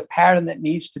 is a pattern that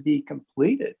needs to be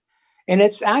completed. And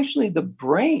it's actually the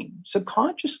brain,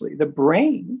 subconsciously, the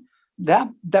brain that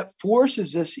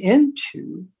forces us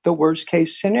into the worst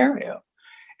case scenario.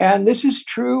 And this is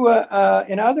true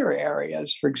in other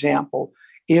areas. For example,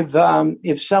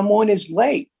 if someone is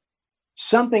late,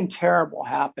 something terrible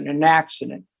happened, an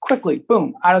accident, quickly,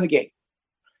 boom, out of the gate.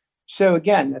 So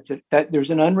again,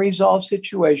 there's an unresolved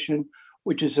situation,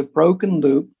 which is a broken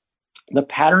loop. The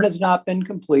pattern has not been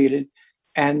completed,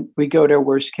 and we go to a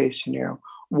worst case scenario.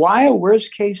 Why a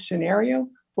worst case scenario?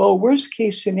 Well, a worst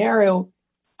case scenario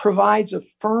provides a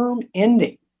firm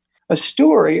ending. A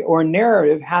story or a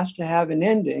narrative has to have an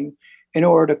ending in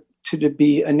order to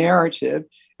be a narrative.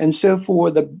 And so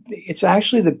it's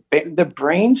actually the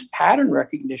brain's pattern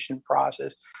recognition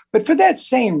process. But for that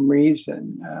same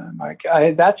reason, Mike,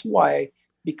 that's why,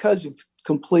 because of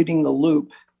completing the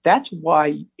loop, that's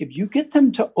why if you get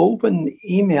them to open the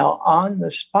email on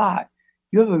the spot,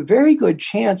 you have a very good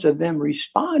chance of them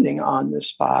responding on the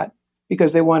spot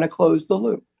because they want to close the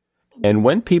loop. And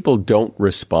when people don't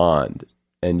respond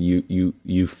and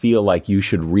you feel like you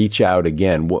should reach out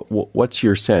again, what's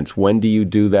your sense? When do you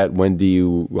do that? When do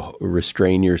you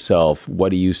restrain yourself? What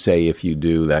do you say if you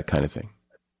do, that kind of thing?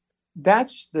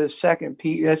 That's the second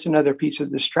piece. That's another piece of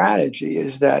the strategy,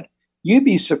 is that you'd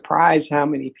be surprised how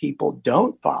many people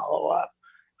don't follow up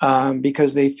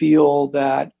because they feel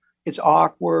that it's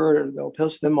awkward or they'll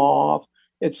piss them off,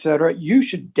 et cetera. You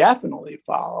should definitely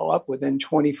follow up within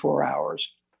 24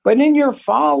 hours. But in your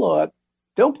follow-up,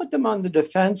 don't put them on the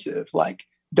defensive. Like,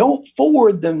 don't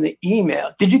forward them the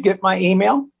email. Did you get my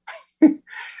email?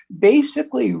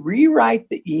 Basically, rewrite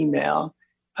the email,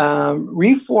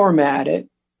 reformat it,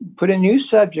 put a new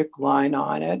subject line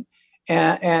on it,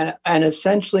 and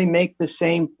essentially make the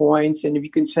same points. And if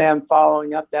you can say I'm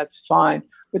following up, that's fine.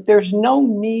 But there's no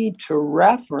need to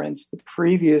reference the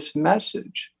previous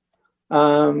message.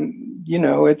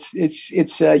 It's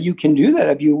you can do that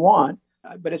if you want,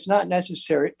 but it's not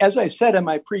necessary. As I said in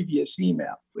my previous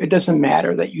email, it doesn't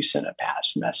matter that you sent a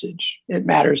past message. It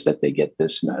matters that they get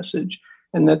this message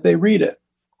and that they read it.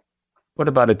 What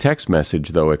about a text message,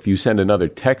 though? If you send another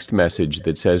text message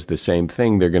that says the same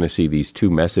thing, they're going to see these two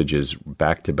messages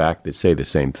back to back that say the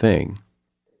same thing.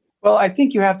 Well, I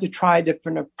think you have to try a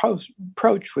different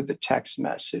approach with the text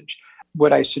message.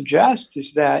 What I suggest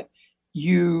is that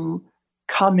you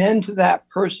come into that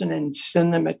person and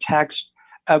send them a text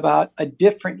about a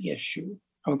different issue,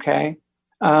 okay,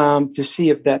 to see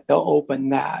if they'll open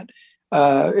that.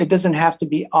 It doesn't have to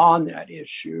be on that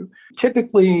issue.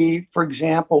 Typically, for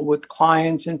example, with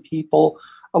clients and people,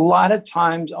 a lot of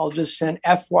times I'll just send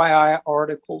FYI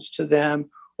articles to them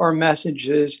or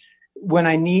messages when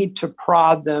I need to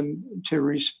prod them to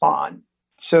respond.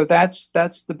 So that's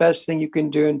the best thing you can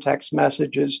do in text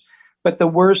messages. But the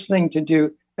worst thing to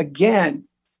do, again,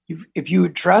 if you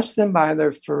address them by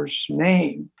their first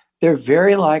name, they're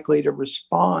very likely to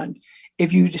respond.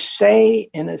 If you say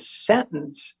in a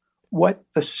sentence what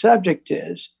the subject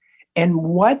is and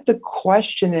what the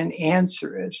question and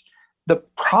answer is, the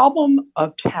problem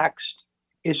of text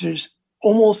is there's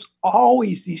almost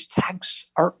always these texts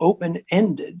are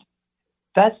open-ended.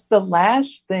 That's the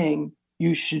last thing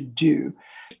you should do.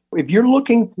 If you're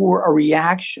looking for a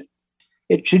reaction,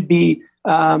 it should be,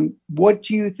 what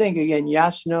do you think? Again,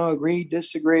 yes, no, agree,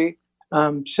 disagree.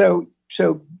 So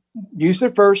use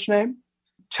their first name,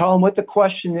 tell them what the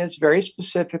question is very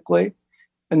specifically,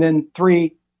 and then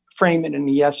 3, frame it in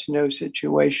a yes-no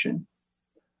situation.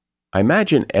 I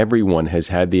imagine everyone has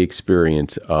had the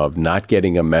experience of not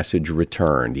getting a message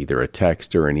returned, either a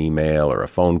text or an email or a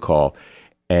phone call.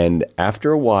 And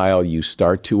after a while, you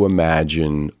start to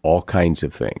imagine all kinds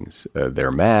of things.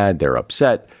 They're mad, they're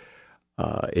upset,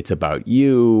 it's about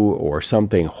you, or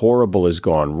something horrible has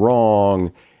gone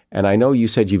wrong. And I know you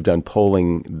said you've done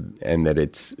polling and that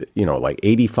it's, like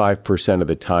 85% of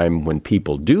the time when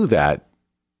people do that,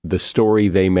 the story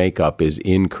they make up is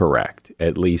incorrect,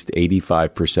 at least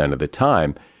 85% of the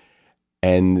time.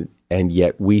 And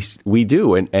yet we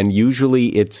do. And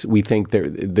usually we think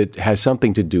that has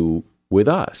something to do with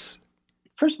us.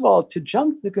 First of all, to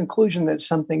jump to the conclusion that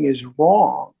something is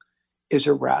wrong is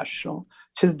irrational.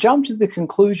 To jump to the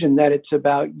conclusion that it's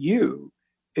about you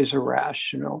is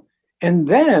irrational. And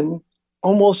then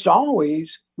almost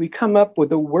always we come up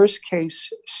with a worst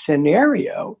case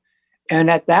scenario. And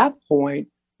at that point,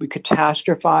 we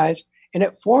catastrophize, and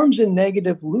it forms a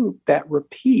negative loop that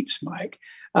repeats, Mike.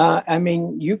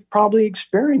 You've probably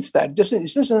experienced that. This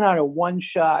is not a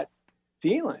one-shot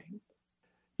feeling.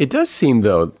 It does seem,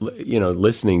 though,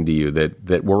 listening to you,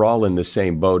 that we're all in the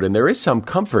same boat, and there is some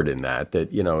comfort in that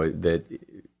that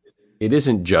it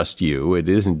isn't just you, it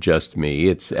isn't just me.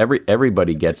 It's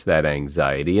everybody gets that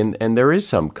anxiety, and there is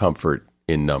some comfort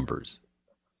in numbers.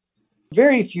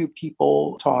 Very few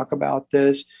people talk about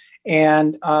this,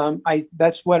 and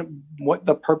that's what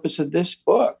the purpose of this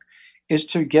book is,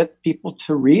 to get people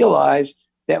to realize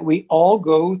that we all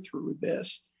go through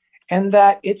this, and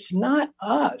that it's not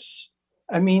us.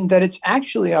 That it's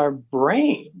actually our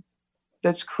brain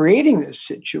that's creating these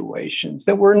situations,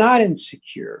 that we're not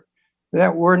insecure,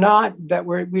 that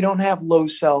we don't have low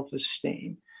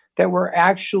self-esteem, that we're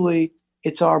actually,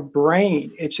 it's our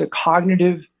brain, it's a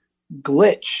cognitive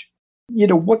glitch.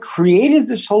 What created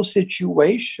this whole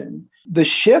situation, the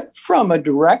shift from a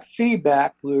direct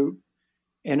feedback loop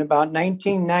in about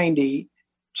 1990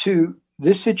 to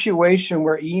this situation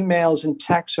where emails and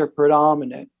texts are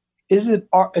predominant, is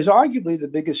arguably the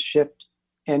biggest shift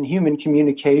in human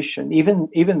communication, even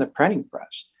the printing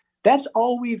press. That's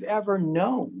all we've ever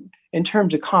known in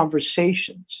terms of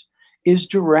conversations, is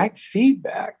direct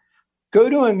feedback. Go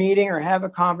to a meeting or have a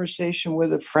conversation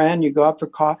with a friend, you go out for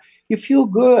coffee, you feel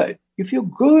good. You feel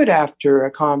good after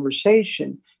a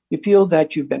conversation. You feel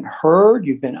that you've been heard,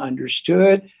 you've been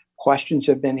understood, questions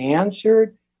have been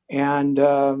answered, and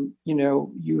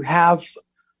you have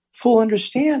full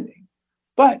understanding.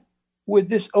 But with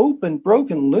this open,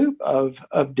 broken loop of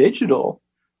digital,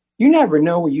 you never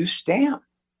know where you stand.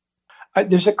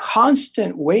 There's a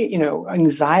constant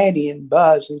anxiety and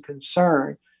buzz and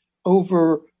concern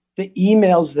over the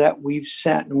emails that we've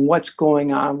sent and what's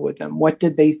going on with them. What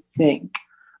did they think?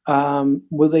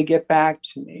 Will they get back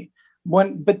to me?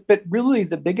 But really,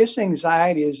 the biggest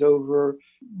anxiety is over,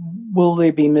 will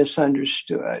they be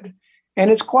misunderstood? And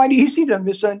it's quite easy to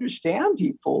misunderstand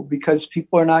people because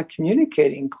people are not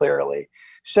communicating clearly.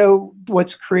 So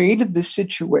what's created this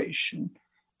situation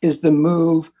is the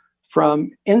move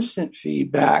from instant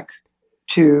feedback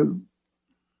to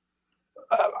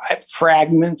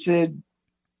fragmented,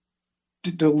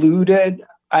 diluted.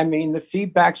 I mean, the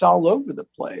feedback's all over the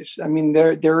place. I mean,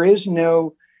 there is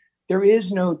no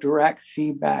direct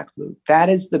feedback loop. That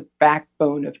is the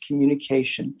backbone of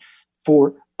communication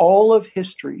for all of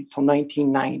history till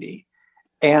 1990.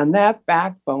 And that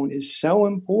backbone is so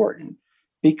important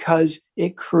because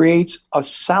it creates a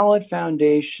solid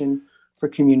foundation for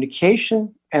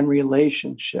communication and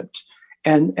relationships.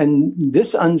 And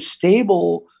this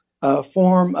unstable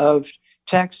form of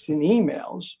text and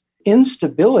emails,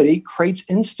 instability creates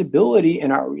instability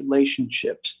in our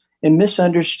relationships and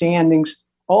misunderstandings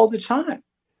all the time.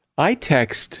 I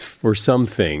text for some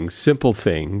things, simple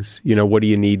things, what do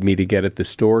you need me to get at the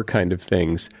store kind of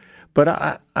things.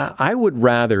 But I would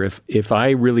rather, if I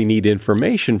really need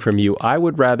information from you, I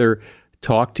would rather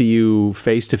talk to you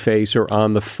face-to-face or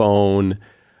on the phone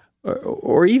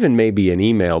or even maybe an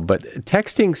email. But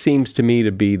texting seems to me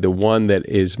to be the one that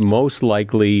is most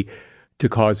likely to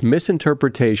cause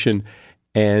misinterpretation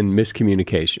and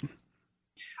miscommunication.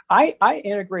 I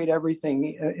integrate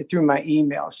everything through my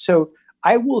email. So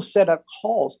I will set up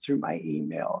calls through my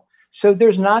email. So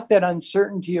there's not that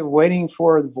uncertainty of waiting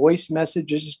for the voice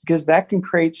messages because that can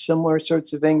create similar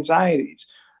sorts of anxieties.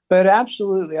 But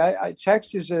absolutely,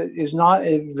 text is not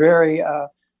a very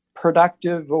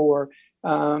productive or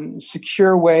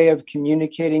secure way of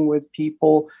communicating with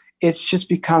people. It's just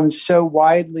become so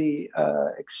widely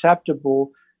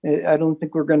acceptable. I don't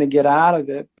think we're going to get out of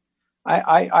it.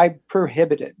 I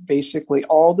prohibit it. Basically,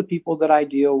 all the people that I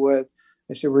deal with,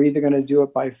 I say we're either going to do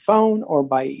it by phone or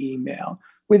by email.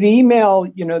 With email,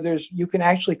 you can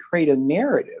actually create a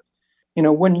narrative.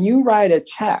 When you write a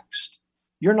text,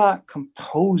 you're not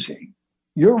composing,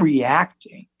 you're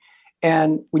reacting.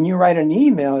 And when you write an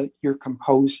email, you're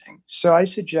composing. So I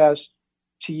suggest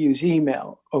to use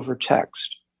email over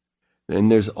text.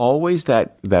 And there's always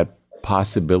that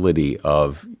possibility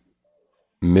of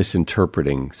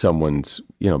misinterpreting someone's,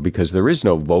 because there is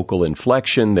no vocal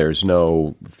inflection, there's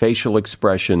no facial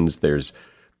expressions, there's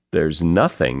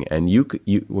nothing. And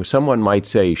someone might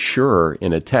say sure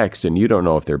in a text, and you don't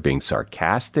know if they're being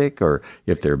sarcastic or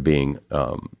if they're being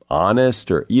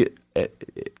honest.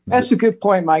 That's a good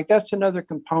point, Mike. That's another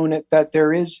component, that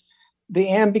there is the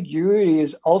ambiguity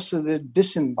is also the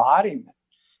disembodiment.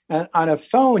 And on a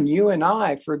phone, you and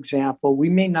I, for example, we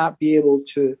may not be able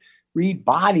to read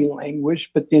body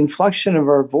language, but the inflection of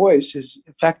our voice is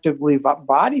effectively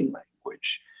body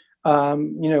language.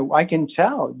 I can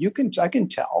tell. I can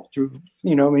tell through.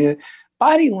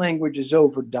 Body language is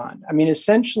overdone.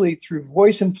 Essentially through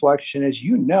voice inflection, as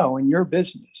you know, in your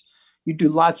business, you do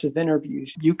lots of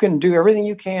interviews. You can do everything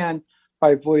you can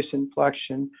by voice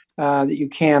inflection that you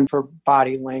can for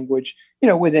body language,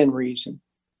 within reason.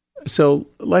 So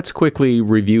let's quickly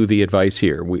review the advice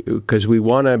here, because we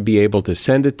want to be able to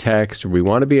send a text, or we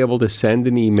want to be able to send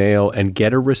an email and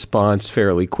get a response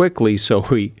fairly quickly, so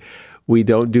we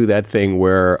don't do that thing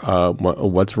where,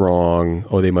 what's wrong?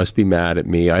 Oh, they must be mad at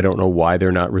me. I don't know why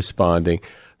they're not responding.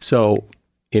 So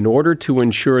in order to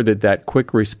ensure that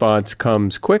quick response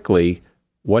comes quickly,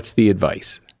 what's the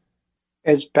advice?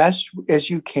 As best as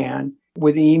you can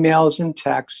with emails and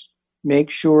text,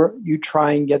 make sure you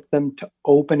try and get them to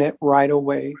open it right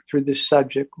away through the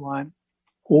subject line.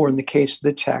 or in the case of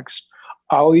the text,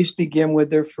 always begin with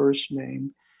their first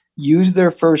name. Use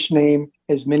their first name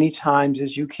as many times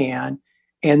as you can.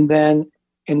 And then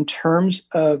in terms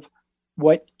of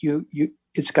what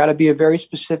it's got to be a very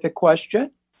specific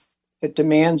question that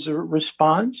demands a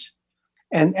response.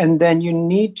 And then you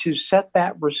need to set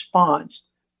that response.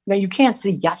 Now, you can't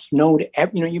say yes, no to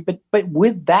every, but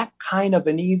with that kind of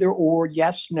an either or,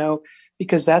 yes, no,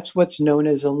 because that's what's known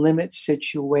as a limit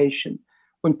situation.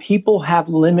 When people have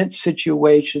limit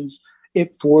situations,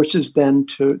 it forces them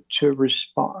to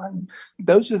respond.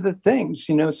 Those are the things,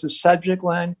 it's the subject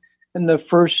line and the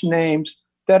first names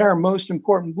that are most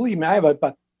important. Believe me, I have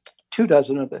about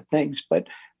 24 other things, but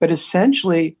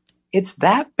essentially it's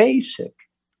that basic.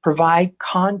 Provide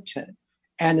content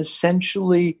and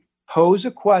essentially pose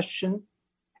a question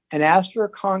and ask for a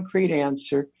concrete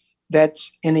answer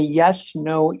that's in a yes,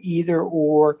 no, either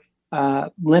or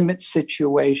limit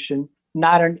situation,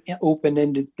 not an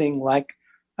open-ended thing like,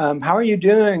 how are you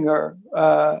doing? Or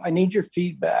I need your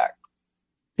feedback.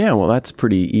 Yeah, well, that's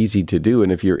pretty easy to do.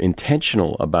 And if you're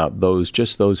intentional about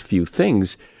just those few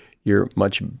things, you're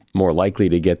much more likely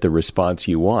to get the response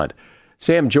you want.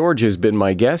 Sam George has been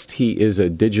my guest. He is a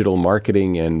digital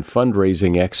marketing and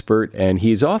fundraising expert, and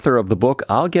he's author of the book,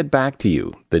 I'll Get Back to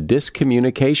You, The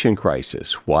Discommunication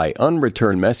Crisis, Why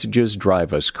Unreturned Messages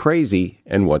Drive Us Crazy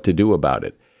and What to Do About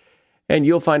It. And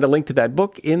you'll find a link to that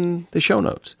book in the show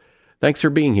notes. Thanks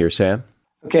for being here, Sam.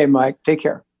 Okay, Mike. Take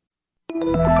care.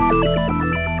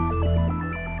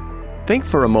 Think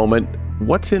for a moment,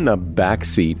 what's in the back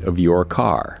seat of your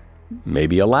car?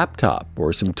 Maybe a laptop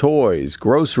or some toys,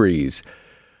 groceries.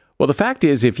 Well, the fact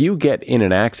is, if you get in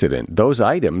an accident, those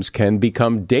items can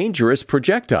become dangerous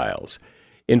projectiles.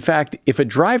 In fact, if a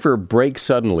driver brakes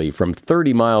suddenly from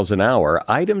 30 miles an hour,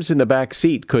 items in the back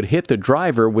seat could hit the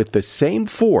driver with the same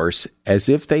force as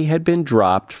if they had been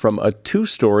dropped from a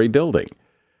 2-story building.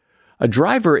 A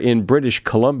driver in British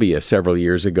Columbia several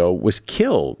years ago was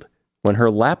killed when her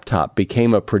laptop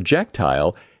became a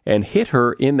projectile and hit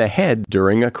her in the head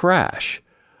during a crash.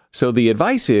 So the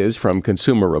advice is, from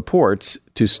Consumer Reports,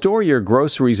 to store your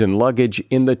groceries and luggage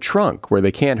in the trunk where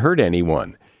they can't hurt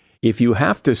anyone. If you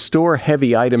have to store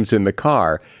heavy items in the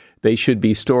car, they should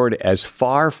be stored as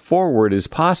far forward as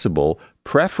possible,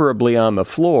 preferably on the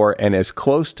floor and as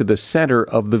close to the center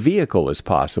of the vehicle as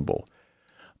possible.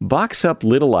 Box up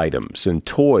little items and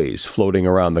toys floating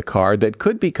around the car that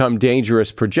could become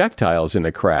dangerous projectiles in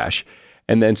a crash,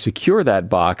 and then secure that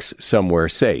box somewhere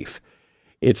safe.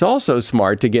 It's also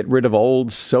smart to get rid of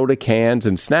old soda cans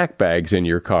and snack bags in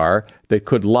your car that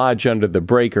could lodge under the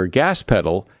brake or gas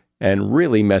pedal and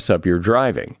really mess up your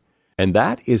driving. And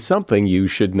that is something you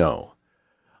should know.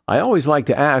 I always like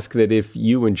to ask that if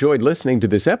you enjoyed listening to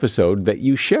this episode, that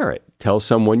you share it. Tell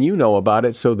someone you know about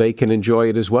it so they can enjoy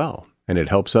it as well. And it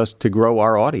helps us to grow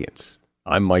our audience.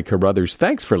 I'm Mike Carruthers.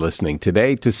 Thanks for listening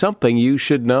today to Something You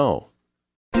Should Know.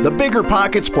 The Bigger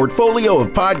Pockets portfolio of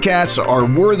podcasts are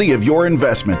worthy of your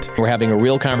investment. We're having a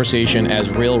real conversation as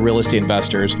real estate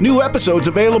investors. New episodes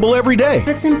available every day.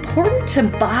 It's important to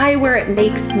buy where it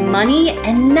makes money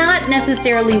and not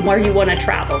necessarily where you want to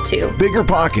travel to. Bigger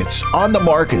Pockets, On the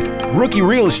Market, Rookie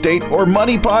Real Estate, or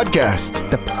Money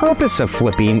Podcast. The purpose of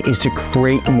flipping is to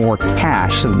create more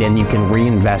cash so then you can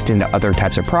reinvest into other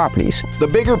types of properties. The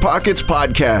Bigger Pockets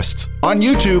Podcast, on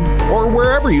YouTube or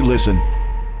wherever you listen.